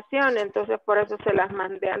presentación, entonces por eso se las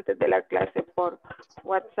mandé antes de la clase por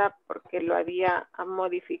WhatsApp porque lo había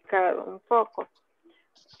modificado un poco.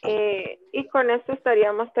 Y con esto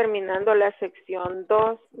estaríamos terminando la sección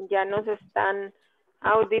 2. Ya nos están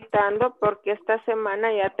auditando porque esta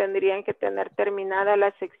semana ya tendrían que tener terminada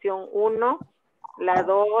la sección 1, la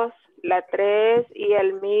 2, la 3 y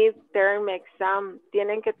el midterm exam.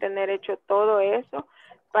 Tienen que tener hecho todo eso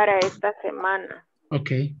para esta semana.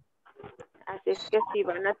 Ok. Así es que si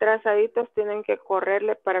van atrasaditos tienen que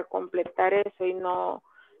correrle para completar eso y no,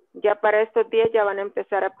 ya para estos días ya van a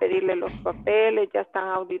empezar a pedirle los papeles, ya están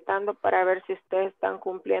auditando para ver si ustedes están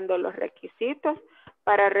cumpliendo los requisitos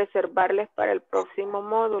para reservarles para el próximo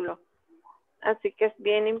módulo. Así que es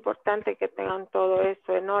bien importante que tengan todo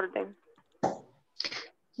eso en orden.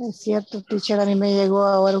 Es cierto, teacher, a mí me llegó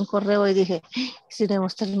ahora un correo y dije, si no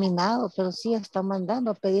hemos terminado, pero sí están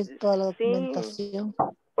mandando a pedir toda la documentación.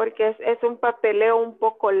 Porque es un papeleo un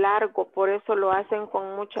poco largo, por eso lo hacen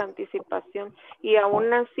con mucha anticipación. Y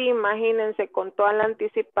aún así, imagínense, con toda la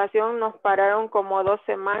anticipación nos pararon como 2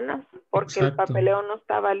 semanas porque el papeleo no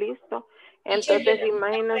estaba listo. Entonces,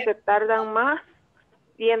 imagínense, tardan más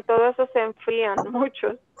y en todo eso se enfrían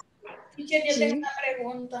muchos. Teacher, yo tengo una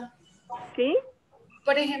pregunta. ¿Sí?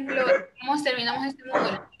 Por ejemplo, terminamos este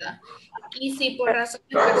módulo, ¿verdad? Y si por razones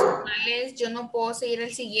personales yo no puedo seguir el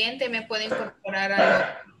siguiente, me puedo incorporar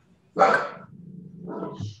a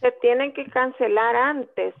Se tienen que cancelar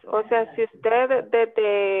antes. O sea, si usted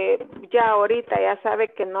desde ya ahorita ya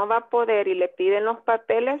sabe que no va a poder y le piden los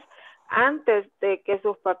papeles, antes de que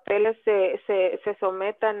sus papeles se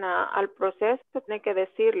sometan al proceso, tiene que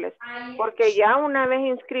decirles. Porque ya una vez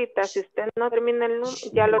inscrita, si usted no termina el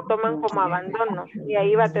número, ya lo toman como abandono y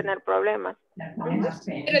ahí va a tener problemas.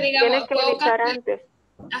 Pero digamos, Tiene que avisar antes.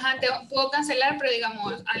 Ajá, puedo cancelar, pero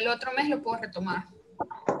digamos, al otro mes lo puedo retomar.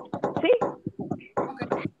 Sí. Ok,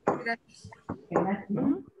 gracias.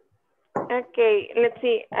 Okay, let's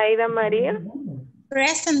see. Aida María.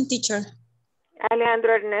 Present, teacher.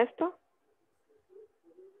 Alejandro Ernesto.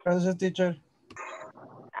 Present, teacher.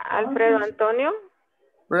 Alfredo Antonio.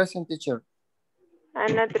 Present, teacher.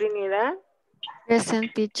 Ana Trinidad.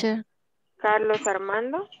 Present, teacher. Carlos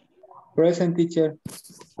Armando. Present, teacher.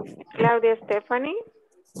 Claudia Stephanie.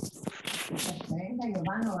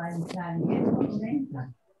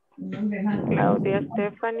 Claudia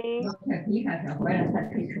Stephanie.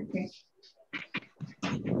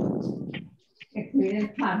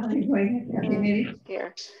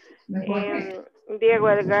 Diego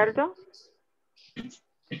Edgardo.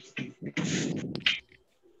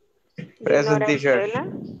 Present, teacher.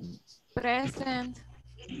 Present.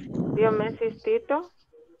 Diomesis Tito.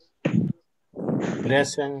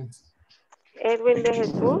 Present. Edwin de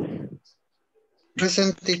Jesús.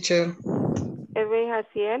 Present, teacher. Edwin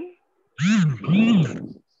Jaciel.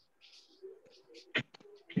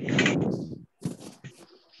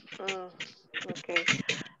 Okay.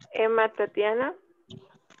 Emma Tatiana.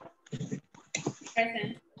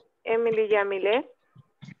 Present. Emily Yamilet.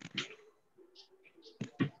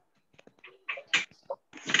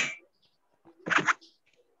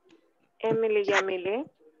 Emily Yamilet.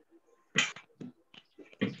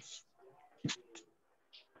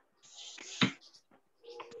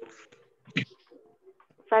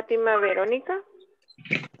 Fátima Verónica.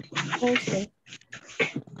 Present.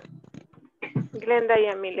 Glenda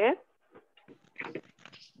Yamilet.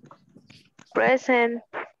 Present.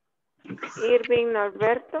 Irving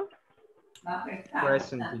Norberto.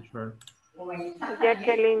 Present, teacher.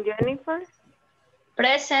 Jacqueline Jennifer.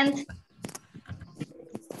 Present.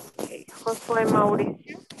 Josué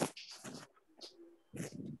Mauricio.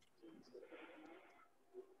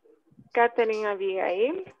 Catherine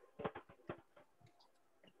Abigail.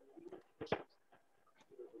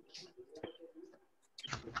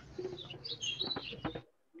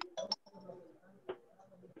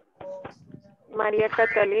 María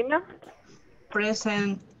Catalina.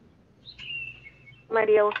 Present.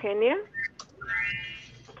 María Eugenia.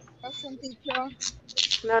 Present, teacher.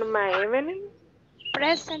 Norma Evelyn.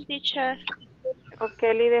 Present, teacher.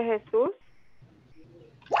 Okeli de Jesús.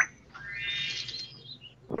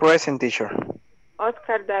 Present, teacher.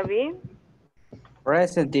 Oscar David.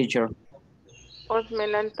 Present, teacher.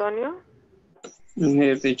 Osmel Antonio.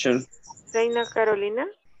 Here, teacher. Reina Carolina.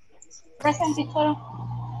 Present, teacher.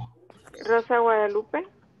 Rosa Guadalupe.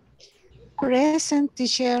 Present,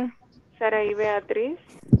 teacher. Saraí Beatriz.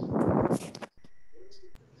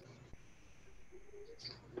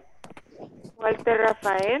 Walter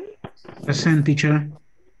Rafael. Present, teacher.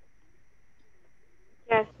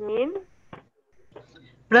 Yasmín.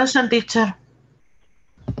 Present, teacher.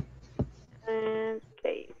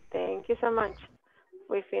 Okay, thank you so much.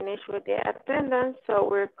 We finished with the attendance, so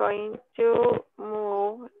we're going to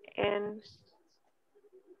move and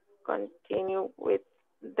continue with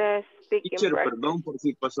the speaking Teacher, practice. perdón por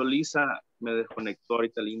si pasó Lisa, me desconectó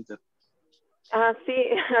ahorita el Inter. Sí,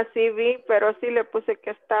 así vi, pero sí le puse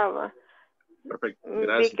que estaba. Perfecto, Vi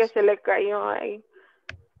gracias. que se le cayó ahí.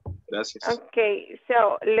 Gracias. Okay,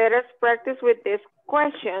 so let us practice with these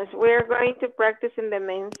questions. We're going to practice in the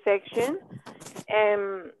main section.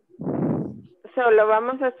 So lo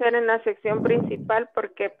vamos a hacer en la sección principal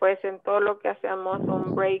porque pues en todo lo que hacemos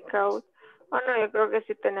un breakout. No, yo creo que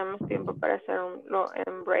sí tenemos tiempo para hacerlo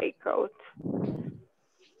en breakout.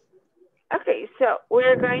 Okay, so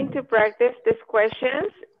we're going to practice these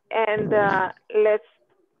questions and let's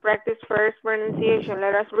practice first pronunciation.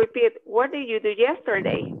 Let us repeat. What did you do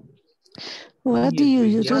yesterday? What do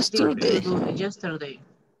you do Yesterday.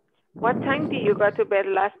 What time did you go to bed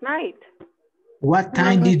last night? What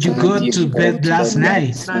time did you go to bed last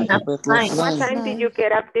night? What time did you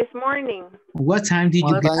get up this morning? What time did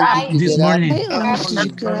you get up this morning?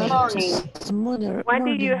 What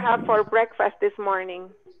did you have for breakfast this morning?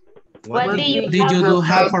 What did you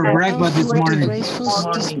have for breakfast this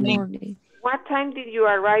morning? What time did you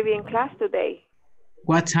arrive in class today?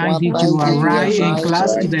 What time did you arrive in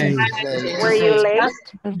class today? Were you late?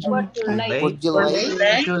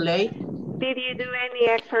 Too late. Did you do any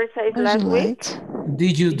exercise last week?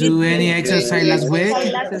 Did you do any exercise last week?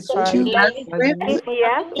 If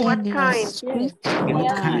yes, what kind?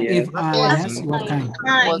 What kind? If yes, what kind?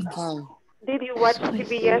 Did you watch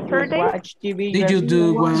TV yesterday? Did you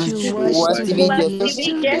do watch If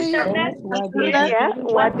yes,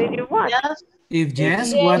 what did you watch? If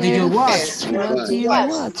yes, what did you watch?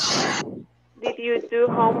 Did you do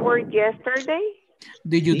homework yesterday?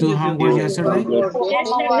 Did you do homework yesterday?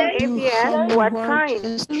 If yes, what kind?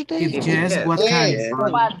 If yes, what kind?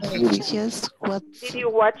 Did you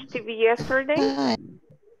watch TV yesterday?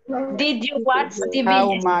 Did you watch TV?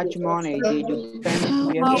 How much money did you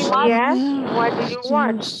spend If yesterday? yes, what did you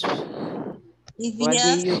watch?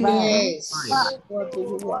 What did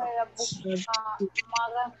you buy?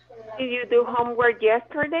 Did you do homework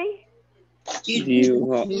yesterday? Do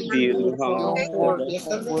you do homework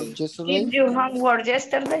yesterday? Did you homework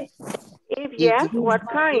yesterday? If yes, what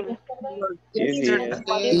kind?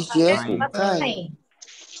 If yes, what kind?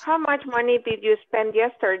 How much money did you spend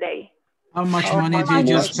yesterday? How much money did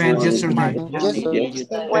you spend yesterday?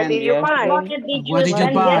 What did you buy? What did you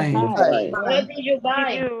buy? What did you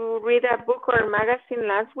buy? Did you read a book or magazine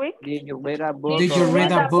last week? Did you read a book? Did you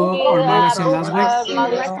read a book or magazine last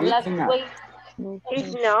week?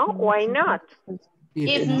 If no, why not?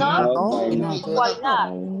 If not, Why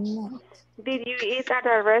not? Did you eat at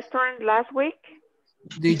a restaurant last week?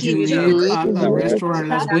 Did you eat at a restaurant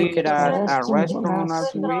last week? At a restaurant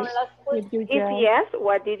last week? If yes,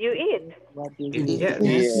 what did you eat? What did If you eat? yes,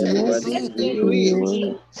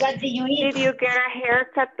 What did you eat? Did you get a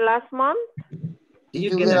haircut last month? Did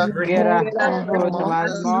you get a haircut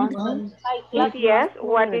last month? If yes,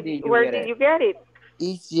 where did you get it?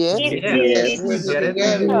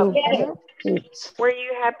 Were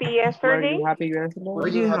you happy yesterday? Were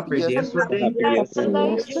you happy yesterday?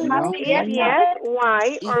 If yes,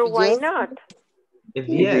 why or why not? If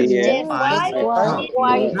yes,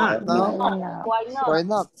 Why not? Why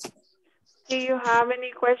not? Do you have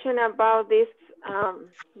any question about this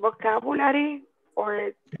vocabulary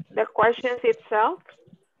or the questions itself?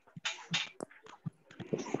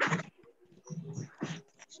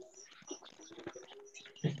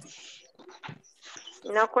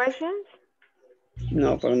 No questions?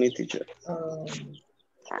 No, for me, teacher.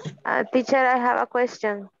 Teacher, I have a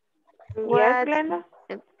question. Yes, Glenda?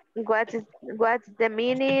 What's the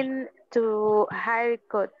meaning to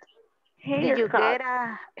haircut? Did you get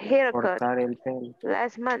a haircut Cortar el pelo.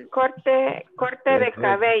 last month? Corte de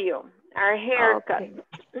cabello, our haircut. Okay.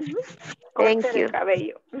 Corte Thank de you.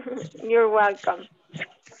 cabello. You're welcome.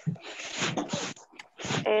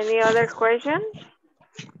 Any other questions?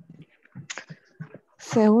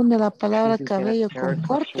 Se une la palabra cabello con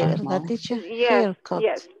corte, ¿verdad, teacher? Yes, Haircut.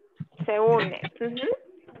 yes. Se une.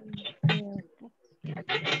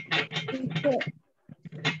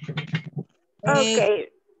 Okay.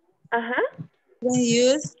 Ajá.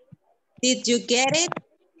 Did you get it?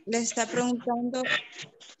 Le está preguntando get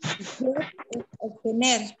es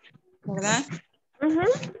obtener, ¿verdad?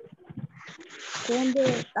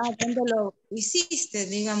 ¿Dónde lo hiciste?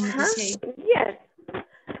 Digamos, dice. Yes.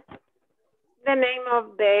 The name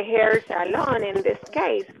of the hair salon in this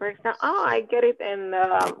case. For example, I get it in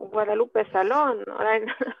Guadalupe Salon.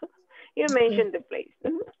 You mentioned the place.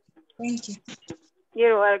 Thank you.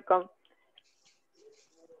 You're welcome.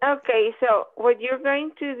 Okay, so what you're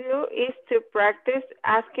going to do is to practice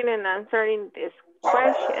asking and answering these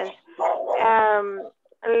questions.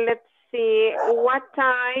 Let's see, what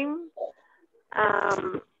time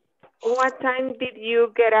What time did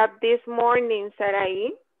you get up this morning,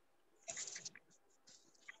 Sarai?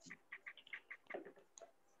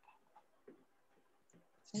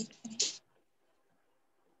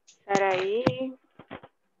 Sarai?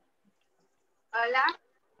 Hola.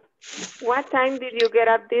 What time did you get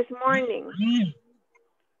up this morning?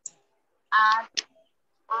 At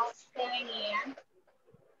 7 a.m.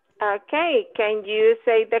 Okay, can you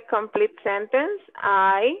say the complete sentence?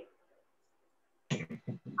 I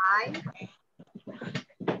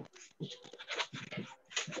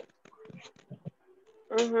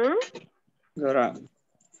Got up.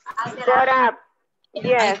 got up.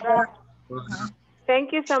 Yes.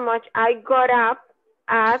 Thank you so much. I got up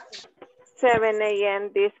at 7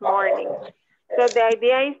 a.m. this morning. So the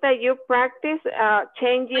idea is that you practice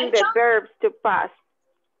changing the verbs to past.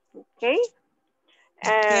 Okay?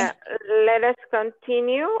 Let us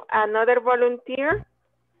continue. Another volunteer?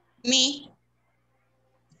 Me.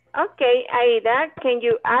 Okay, Aida, can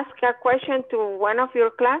you ask a question to one of your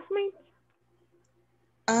classmates?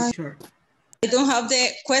 Sure. I don't have the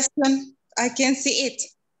question. I can see it.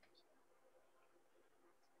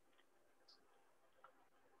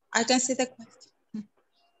 I can see the question.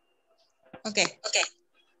 Okay.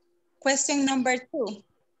 Question number 2.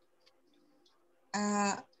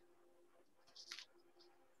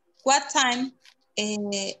 What time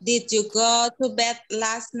did you go to bed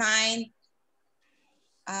last night,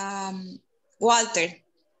 Walter?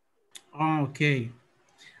 Okay.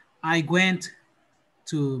 I went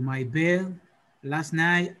to my bed last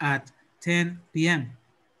night at 10 p.m.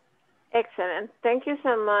 Excellent. Thank you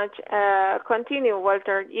so much. Continue,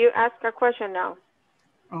 Walter. You ask a question now.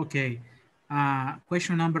 Okay.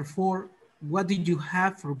 Question number 4. What did you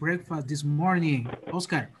have for breakfast this morning,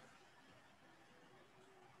 Oscar?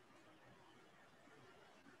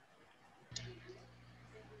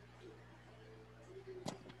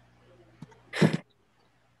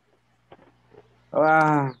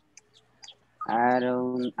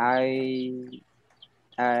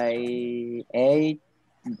 I ate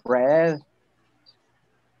bread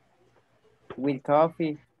with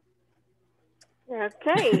coffee.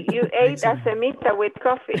 Okay, you ate a semita with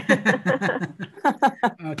coffee.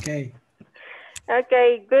 Okay.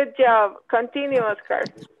 Okay, good job. Continue, Oscar.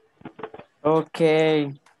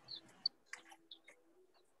 Okay.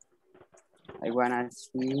 I wanna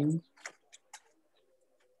see.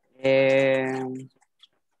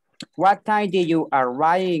 What time did you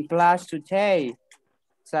arrive in class today?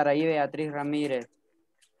 Sarai Beatriz Ramirez.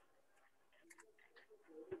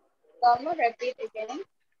 ¿Cómo? Repeat again.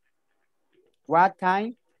 What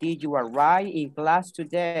time did you arrive in class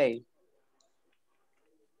today?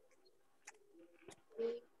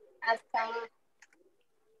 At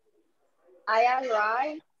I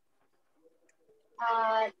arrived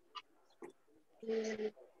at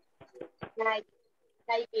 9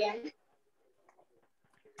 p.m.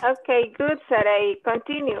 Okay, good, Sarai.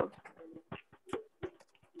 Continue.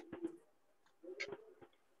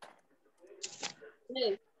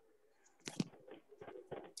 Me.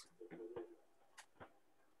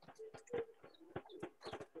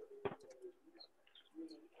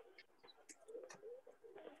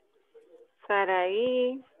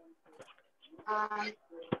 Sarai.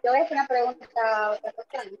 Yo voy a hacer una pregunta a otra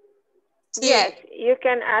persona. Yes, you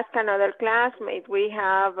can ask another classmate. We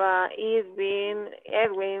have Edwin,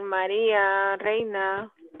 Maria, Reina,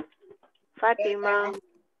 Fatima.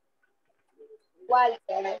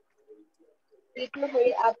 Walter, did you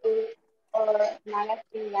read a book or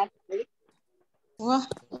magazine last week? What?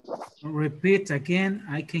 Repeat again.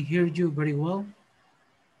 I can hear you very well.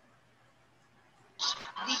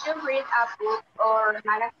 Did you read a book or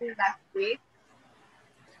magazine last week?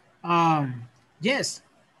 Yes,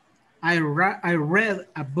 I read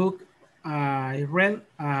a book. I read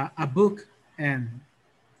a book and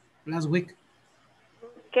last week.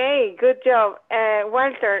 Okay, good job.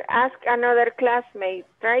 Walter, ask another classmate.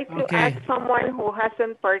 Try to Okay. ask someone who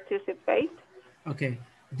hasn't participated. Okay.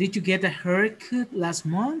 Did you get a haircut last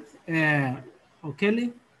month,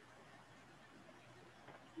 O'Kelly?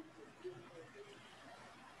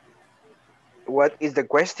 What is the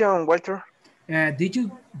question, Walter? Did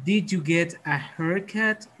you get a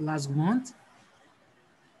haircut last month?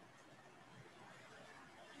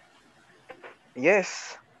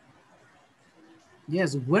 Yes.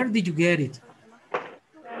 Yes. Where did you get it?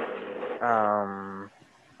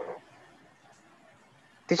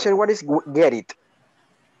 Teacher, what is get it?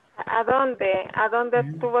 ¿A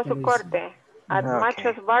dónde tuvo su corte? At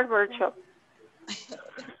Machos Barber Shop.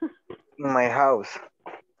 In my house.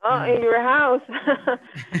 Oh, in your house.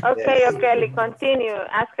 Okay, Yes. okay, continue.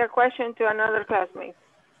 Ask a question to another classmate.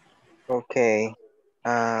 Okay.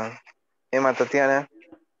 Emma, Tatiana,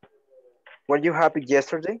 were you happy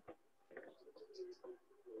yesterday?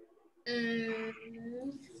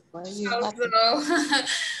 So.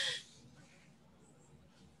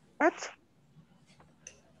 What?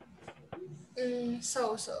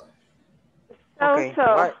 So. Okay,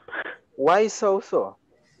 why so?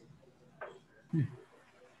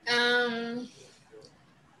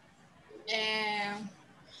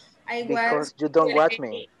 I Because was you don't watch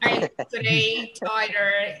me. I played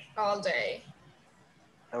tired all day.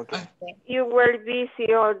 Okay. You were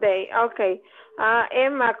busy all day. Okay.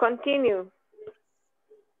 Emma, continue.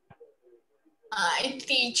 Ay,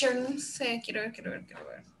 teacher, no sé, quiero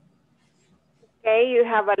ver. Okay, you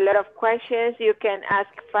have a lot of questions. You can ask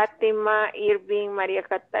Fatima, Irving, Maria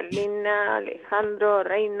Catalina, Alejandro,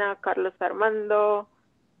 Reina, Carlos Armando,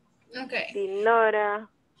 Dinora.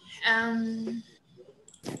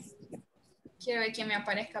 Quiero ver quién me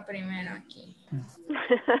aparezca primero aquí.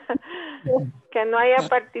 Que no haya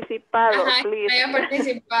participado, Ajá, please. que no haya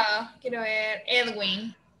participado. Quiero ver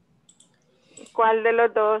Edwin. ¿Cuál de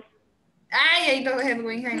los dos? Ay, hay dos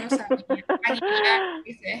Edwin, ay, no sabía. Aguilar,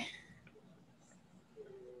 dice.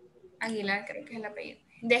 Aguilar, creo que es el apellido.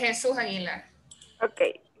 De Jesús Aguilar.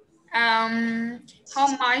 Okay. How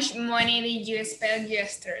much money did you spend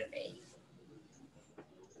yesterday?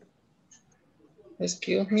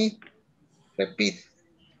 Excuse me. Repeat.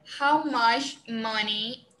 How much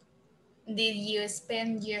money did you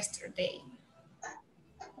spend yesterday?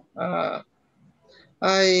 I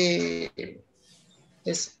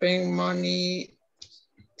spent money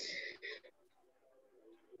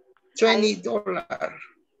 $20.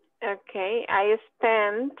 Okay, I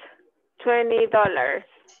spent $20.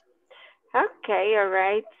 Okay, all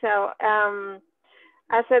right. So,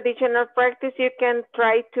 as additional practice, you can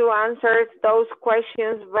try to answer those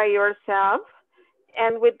questions by yourself.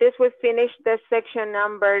 And with this, we finish the section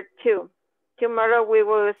number 2. Tomorrow we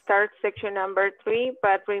will start section number 3,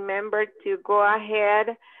 but remember to go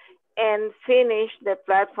ahead and finish the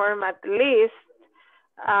platform at least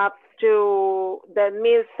up to the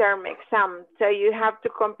midterm exam. So you have to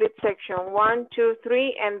complete section 1, 2,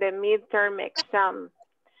 3, and the midterm exam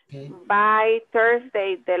by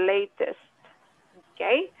Thursday, the latest.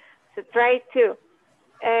 Okay, so try to.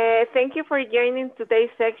 Thank you for joining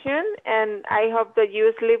today's section, and I hope that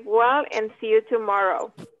you sleep well and see you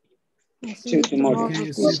tomorrow. See you tomorrow.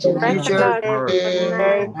 Okay, see you tomorrow. Good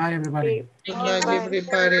night. Bye, everybody. Good night,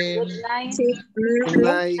 everybody. Good night. Good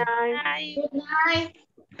night. Good night. Good night.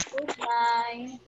 Good night.